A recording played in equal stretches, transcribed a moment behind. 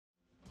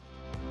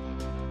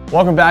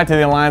Welcome back to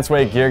the Alliance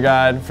Wake Gear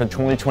Guide for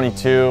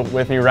 2022.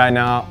 With me right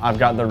now, I've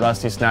got the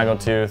rusty Snaggle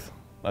Tooth.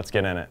 Let's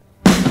get in it.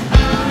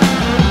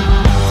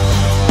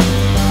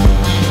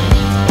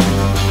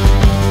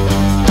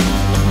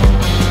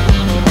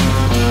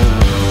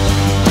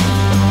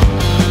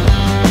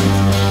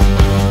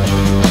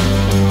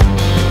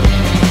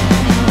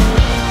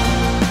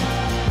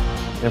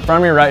 In front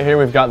of me right here,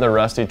 we've got the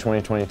rusty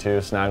 2022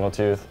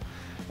 Snaggletooth.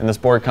 And this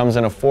board comes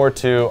in a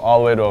 4.2 all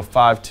the way to a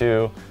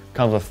 5.2.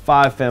 Comes with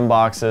 5 fin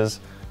boxes.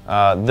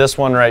 This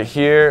one right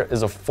here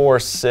is a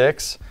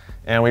 4.6,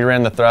 and we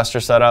ran the thruster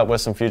setup with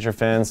some future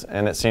fins,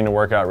 and it seemed to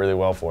work out really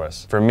well for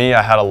us. For me,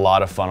 I had a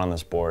lot of fun on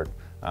this board.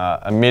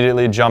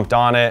 Immediately jumped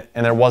on it,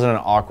 and there wasn't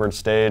an awkward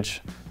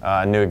stage.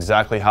 I knew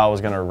exactly how I was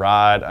gonna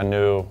ride. I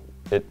knew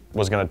it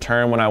was gonna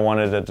turn when I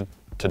wanted it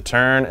to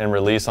turn and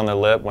release on the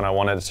lip when I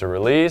wanted it to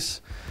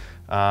release.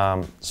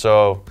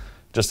 So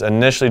just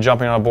initially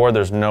jumping on a board,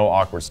 there's no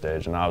awkward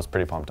stage, and I was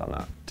pretty pumped on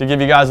that. To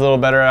give you guys a little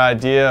better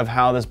idea of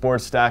how this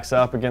board stacks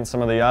up against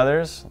some of the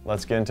others,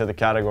 let's get into the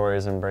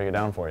categories and break it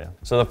down for you.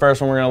 So the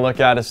first one we're gonna look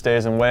at is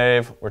stays and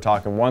wave. We're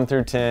talking 1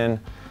 through 10,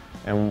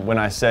 and when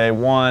I say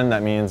 1,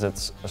 that means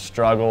it's a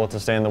struggle to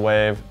stay in the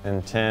wave,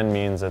 and 10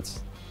 means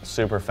it's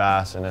super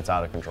fast and it's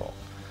out of control.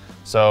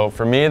 So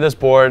for me, this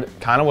board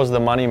kind of was the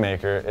money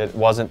maker. It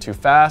wasn't too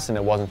fast and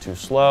it wasn't too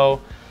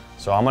slow,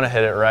 so I'm gonna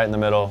hit it right in the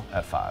middle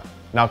at 5.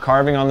 Now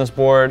carving on this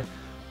board,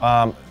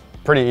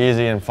 pretty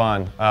easy and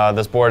fun.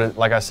 This board,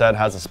 like I said,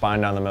 has a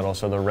spine down the middle,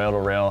 so the rail to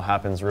rail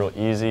happens real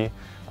easy,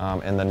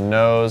 and the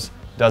nose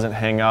doesn't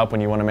hang up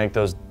when you want to make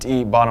those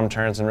deep bottom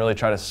turns and really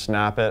try to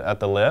snap it at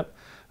the lip.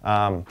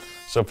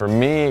 So for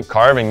me,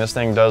 carving, this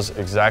thing does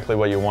exactly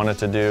what you want it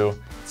to do.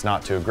 It's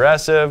not too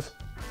aggressive.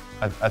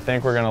 I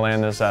think we're gonna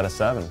land this at a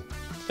 7.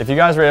 If you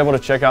guys were able to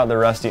check out the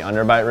rusty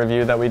underbite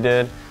review that we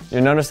did,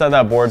 you'll notice that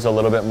that board's a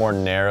little bit more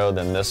narrow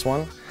than this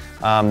one.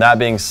 That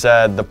being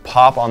said, the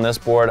pop on this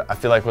board I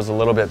feel like was a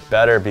little bit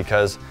better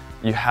because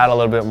you had a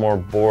little bit more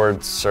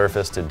board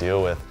surface to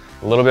deal with.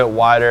 A little bit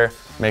wider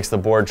makes the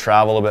board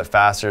travel a little bit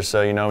faster,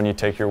 so you know when you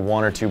take your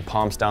 1 or 2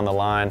 pumps down the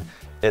line,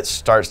 it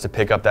starts to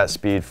pick up that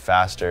speed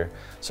faster.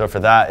 So for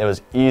that, it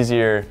was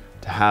easier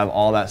to have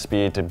all that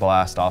speed to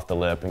blast off the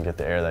lip and get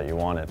the air that you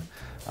wanted.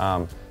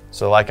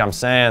 So like I'm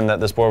saying, that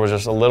this board was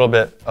just a little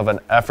bit of an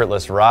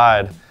effortless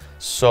ride.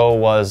 So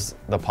was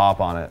the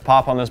pop on it.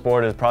 Pop on this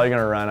board is probably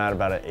gonna run at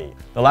about an 8.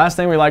 The last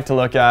thing we like to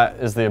look at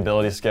is the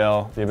ability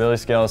scale. The ability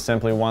scale is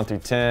simply 1 through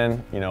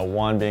 10,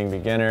 1 being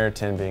beginner,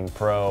 10 being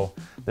pro.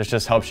 This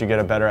just helps you get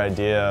a better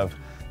idea of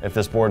if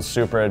this board's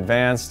super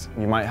advanced,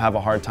 you might have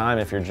a hard time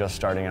if you're just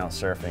starting out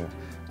surfing.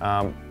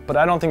 But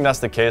I don't think that's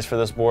the case for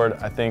this board.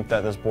 I think that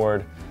this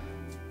board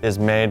is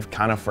made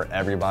kind of for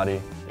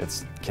everybody.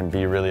 It can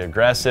be really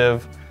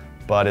aggressive,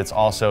 but it's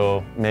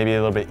also maybe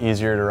a little bit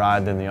easier to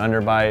ride than the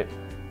underbite.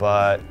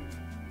 But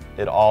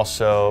it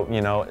also,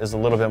 is a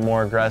little bit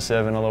more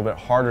aggressive and a little bit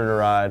harder to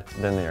ride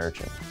than the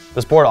Urchin.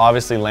 This board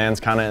obviously lands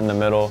kind of in the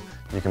middle.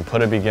 You can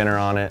put a beginner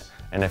on it,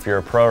 and if you're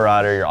a pro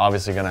rider, you're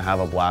obviously gonna have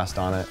a blast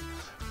on it.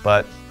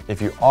 But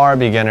if you are a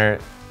beginner,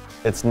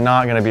 it's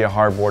not gonna be a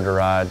hard board to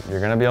ride.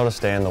 You're gonna be able to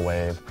stay in the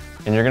wave,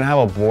 and you're gonna have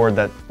a board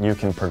that you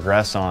can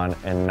progress on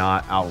and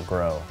not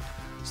outgrow.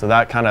 So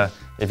that kind of,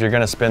 if you're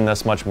gonna spend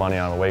this much money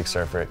on a wake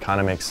surfer, it kind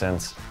of makes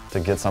sense to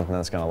get something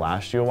that's gonna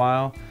last you a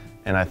while.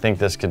 And I think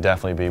this could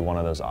definitely be one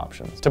of those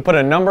options. To put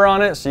a number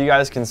on it so you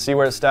guys can see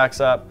where it stacks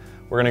up,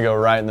 we're gonna go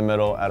right in the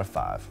middle at a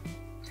 5.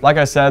 Like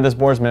I said, this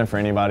board's meant for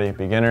anybody,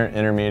 beginner,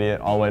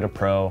 intermediate, all the way to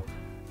pro.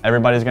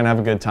 Everybody's gonna have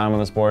a good time on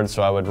this board,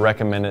 so I would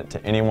recommend it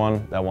to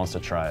anyone that wants to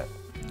try it.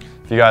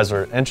 If you guys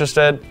are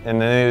interested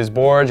in any of these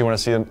boards, you wanna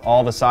see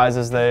all the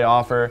sizes they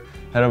offer,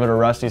 head over to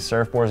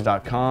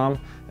rustysurfboards.com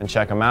and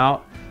check them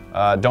out.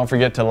 Don't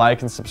forget to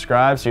like and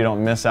subscribe so you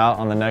don't miss out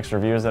on the next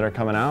reviews that are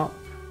coming out.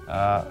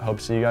 Hope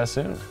to see you guys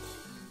soon.